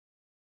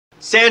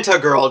Santa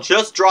Girl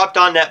just dropped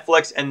on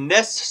Netflix, and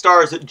this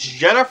stars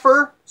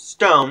Jennifer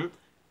Stone,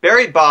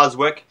 Barry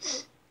Bostwick,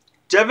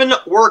 Devin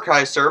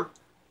Werkheiser,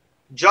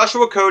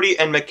 Joshua Cody,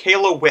 and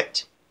Michaela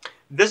Witt.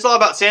 This is all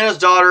about Santa's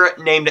daughter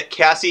named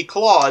Cassie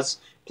Claus,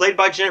 played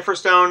by Jennifer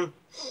Stone,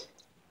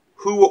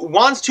 who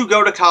wants to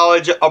go to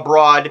college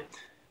abroad,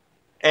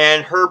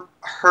 and her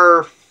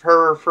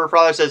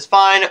father says,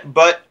 fine,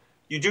 but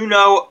you do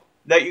know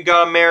that you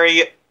gotta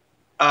marry,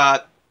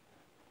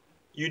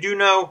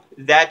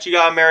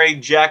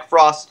 Jack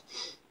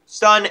Frost's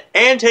son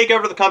and take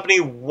over the company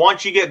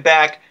once you get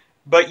back,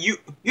 but you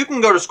can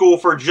go to school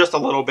for just a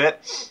little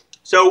bit.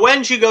 So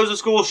when she goes to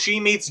school, she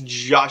meets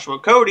Joshua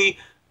Cody,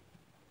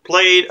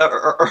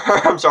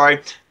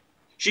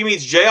 she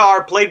meets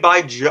JR, played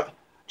by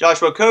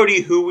Joshua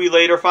Cody, who we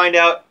later find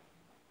out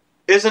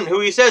isn't who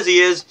he says he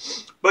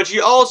is, but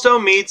she also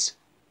meets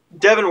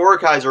Devin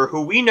Werkheiser,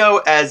 who we know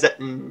as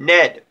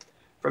Ned,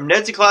 from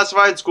Ned's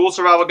Declassified School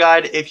Survival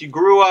Guide. If you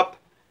grew up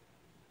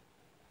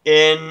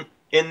in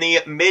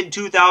the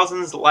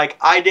mid-2000s like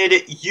I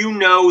did, you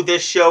know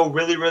this show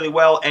really, really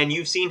well, and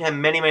you've seen him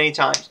many, many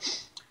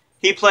times.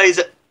 He plays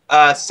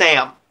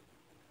Sam,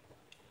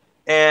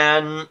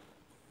 and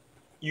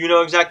you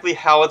know exactly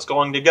how it's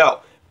going to go.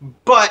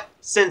 But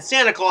since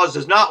Santa Claus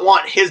does not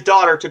want his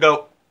daughter to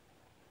go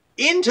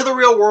into the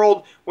real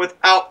world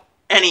without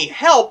any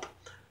help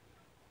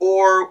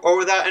or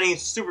without any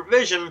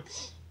supervision,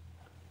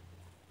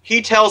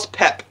 he tells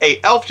Pep,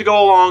 a elf, to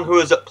go along, who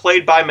is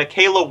played by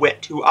Michaela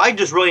Witt, who I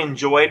just really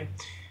enjoyed.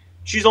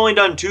 She's only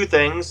done 2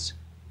 things,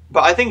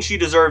 but I think she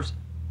deserves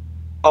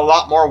a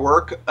lot more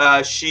work.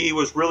 She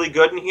was really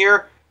good in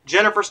here.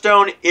 Jennifer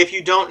Stone, if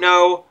you don't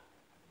know,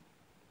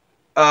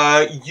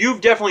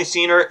 you've definitely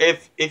seen her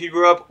if you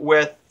grew up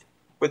with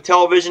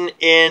television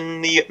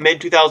in the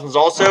mid-2000s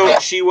also.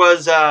 She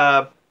was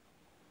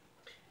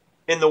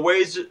in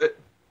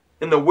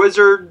the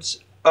Wizards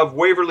of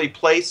Waverly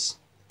Place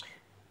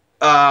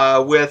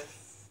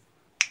with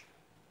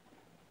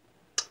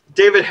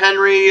David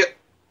Henry,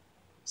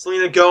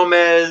 Selena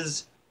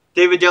Gomez,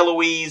 David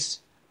DeLuise,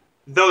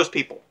 those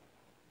people.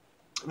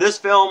 This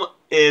film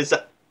is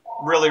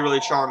really, really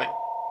charming.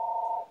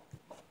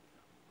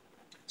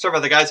 Sorry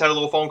about the guys, had a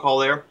little phone call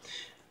there.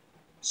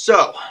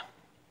 So,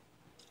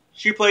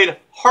 she played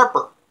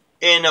Harper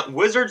in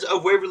Wizards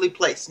of Waverly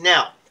Place.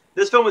 Now,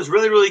 this film is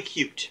really, really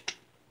cute.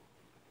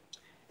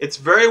 It's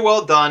very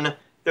well done.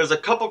 There's a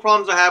couple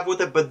problems I have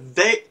with it, but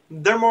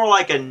they're more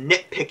like a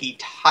nitpicky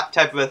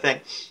type of a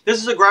thing.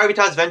 This is a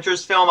Gravitas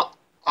Ventures film.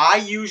 I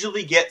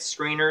usually get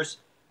screeners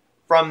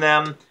from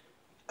them,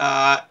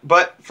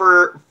 but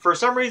for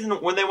some reason,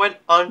 when they went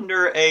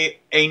under a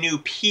new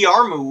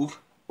PR move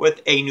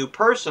with a new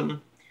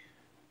person,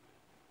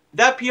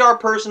 that PR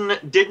person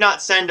did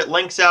not send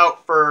links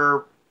out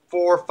for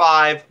 4 or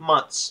 5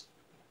 months.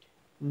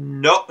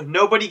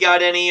 Nobody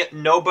got any.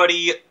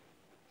 Nobody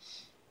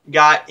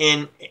got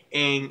in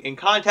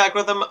contact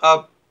with them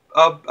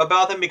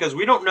about them, because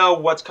we don't know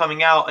what's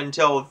coming out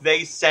until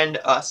they send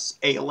us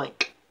a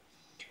link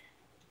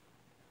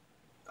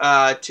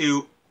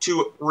to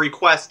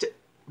request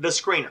the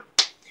screener.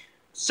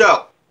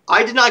 So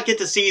I did not get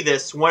to see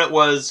this when it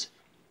was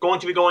going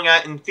to be going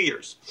out in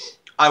theaters.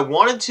 I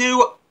wanted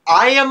to.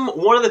 I am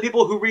one of the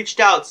people who reached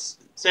out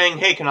saying,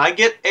 hey, can I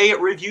get a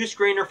review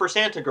screener for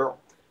Santa Girl?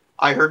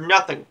 I heard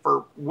nothing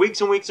for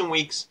weeks and weeks and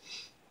weeks.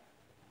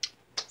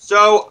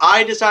 So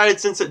I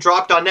decided, since it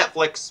dropped on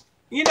Netflix,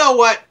 you know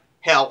what?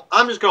 Hell,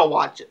 I'm just going to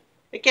watch it.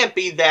 It can't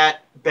be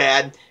that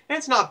bad, and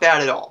it's not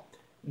bad at all.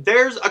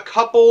 There's a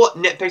couple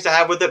nitpicks I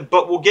have with it,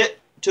 but we'll get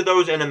to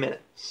those in a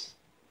minute.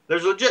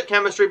 There's legit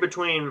chemistry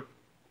between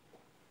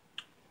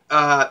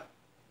Cassie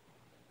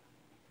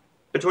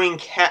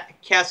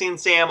and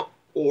Sam,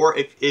 or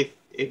if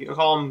you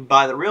call them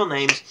by the real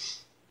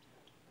names,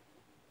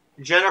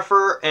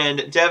 Jennifer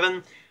and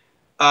Devin.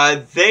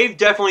 They've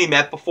definitely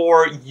met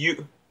before.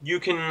 You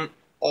can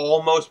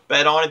almost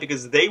bet on it,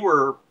 because they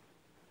were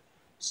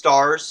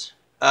stars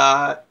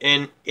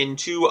in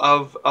 2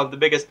 of the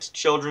biggest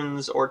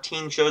children's or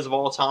teen shows of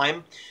all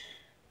time.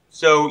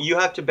 So you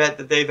have to bet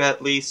that they've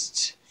at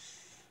least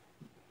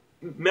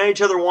met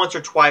each other once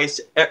or twice,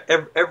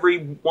 every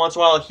once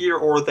in a while here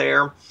or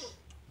there.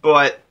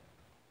 But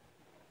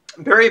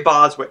Barry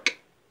Bostwick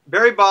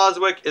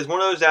is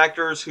one of those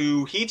actors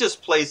who, he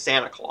just plays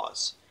Santa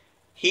Claus.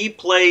 He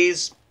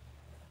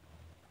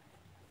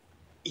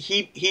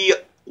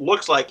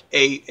looks like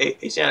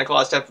a Santa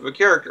Claus type of a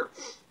character.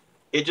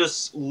 It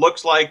just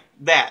looks like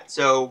that.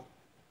 So,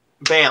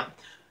 bam.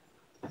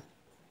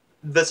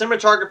 The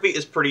cinematography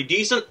is pretty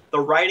decent. The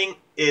writing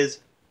is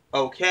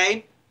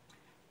okay.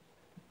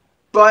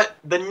 But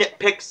the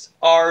nitpicks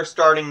are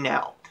starting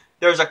now.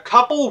 There's a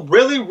couple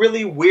really,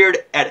 really weird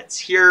edits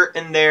here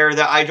and there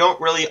that I don't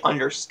really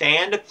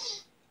understand.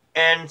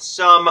 And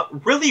some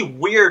really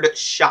weird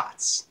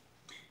shots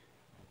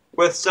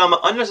with some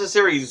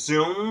unnecessary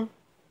zoomed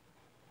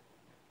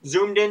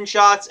in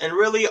shots and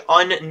really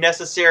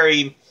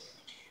unnecessary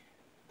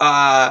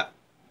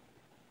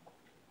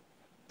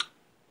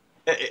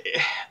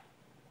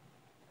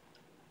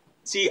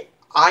See,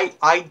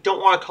 I don't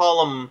want to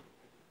call them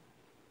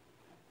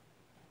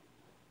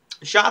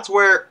shots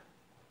where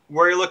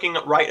you're looking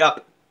right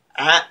up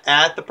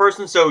at the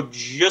person. So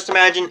just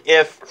imagine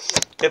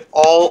if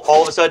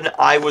all of a sudden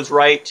I was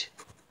right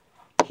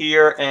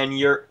here and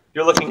you're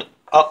looking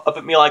up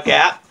at me like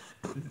that.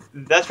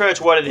 That's pretty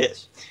much what it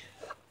is.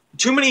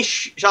 Too many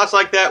shots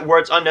like that where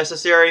it's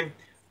unnecessary.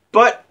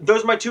 But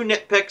those are my two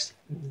nitpicks.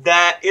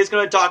 That is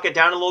going to dock it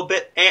down a little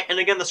bit. And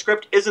again, the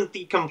script isn't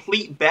the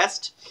complete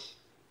best.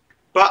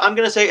 But I'm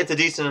going to say it's a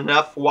decent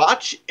enough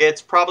watch.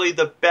 It's probably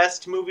the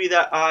best movie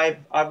that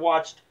I've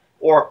watched,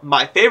 or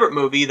my favorite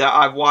movie that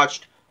I've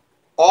watched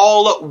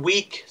all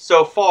week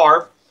so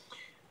far.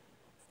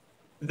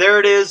 There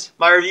it is,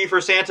 my review for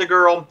Santa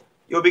Girl.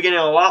 You'll be getting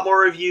a lot more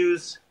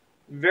reviews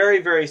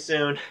very, very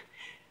soon.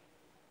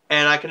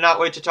 And I cannot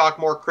wait to talk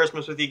more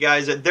Christmas with you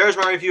guys. There's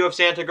my review of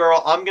Santa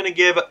Girl. I'm going to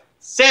give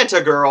Santa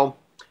Girl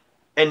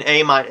an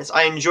A-.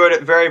 I enjoyed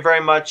it very,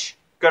 very much.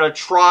 Going to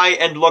try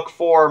and look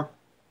for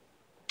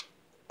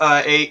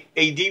a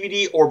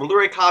DVD or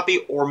Blu-ray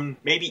copy, or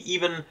maybe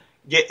even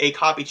get a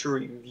copy to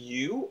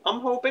review, I'm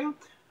hoping.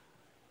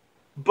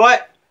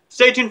 But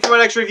stay tuned for my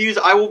next reviews.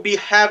 I will be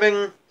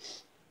having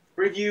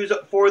reviews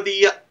for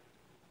the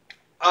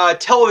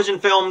television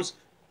films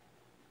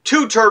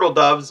Two Turtle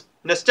Doves,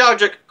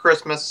 Nostalgic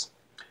Christmas,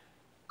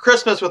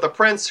 Christmas with a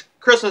Prince,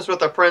 Christmas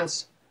with a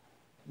Prince,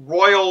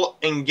 Royal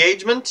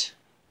Engagement,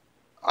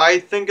 I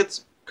think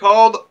it's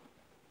called.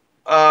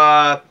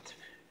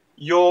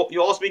 You'll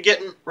also be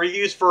getting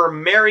reviews for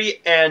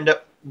Merry and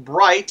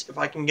Bright, if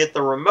I can get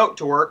the remote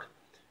to work.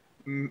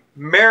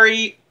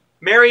 Merry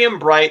and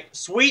Bright,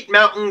 Sweet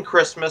Mountain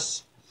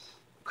Christmas,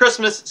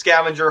 Christmas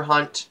Scavenger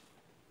Hunt,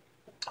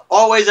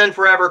 Always and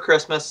Forever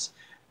Christmas,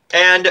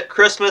 and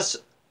Christmas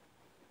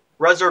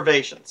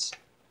Reservations.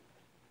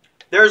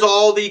 There's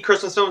all the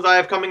Christmas films I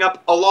have coming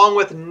up, along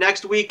with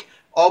next week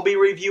I'll be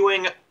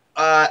reviewing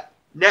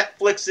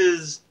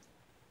Netflix's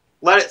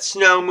Let It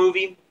Snow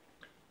movie.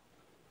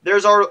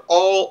 There's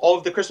all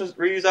of the Christmas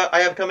reviews that I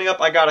have coming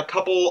up. I got a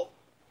couple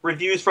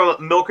reviews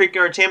from Mill Creek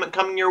Entertainment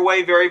coming your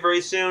way very,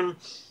 very soon.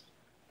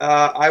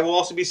 I will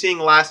also be seeing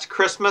Last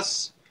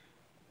Christmas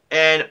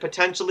and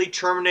potentially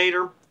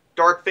Terminator,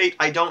 Dark Fate.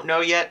 I don't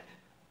know yet.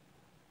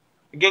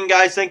 Again,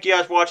 guys, thank you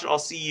guys for watching. I'll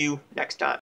see you next time.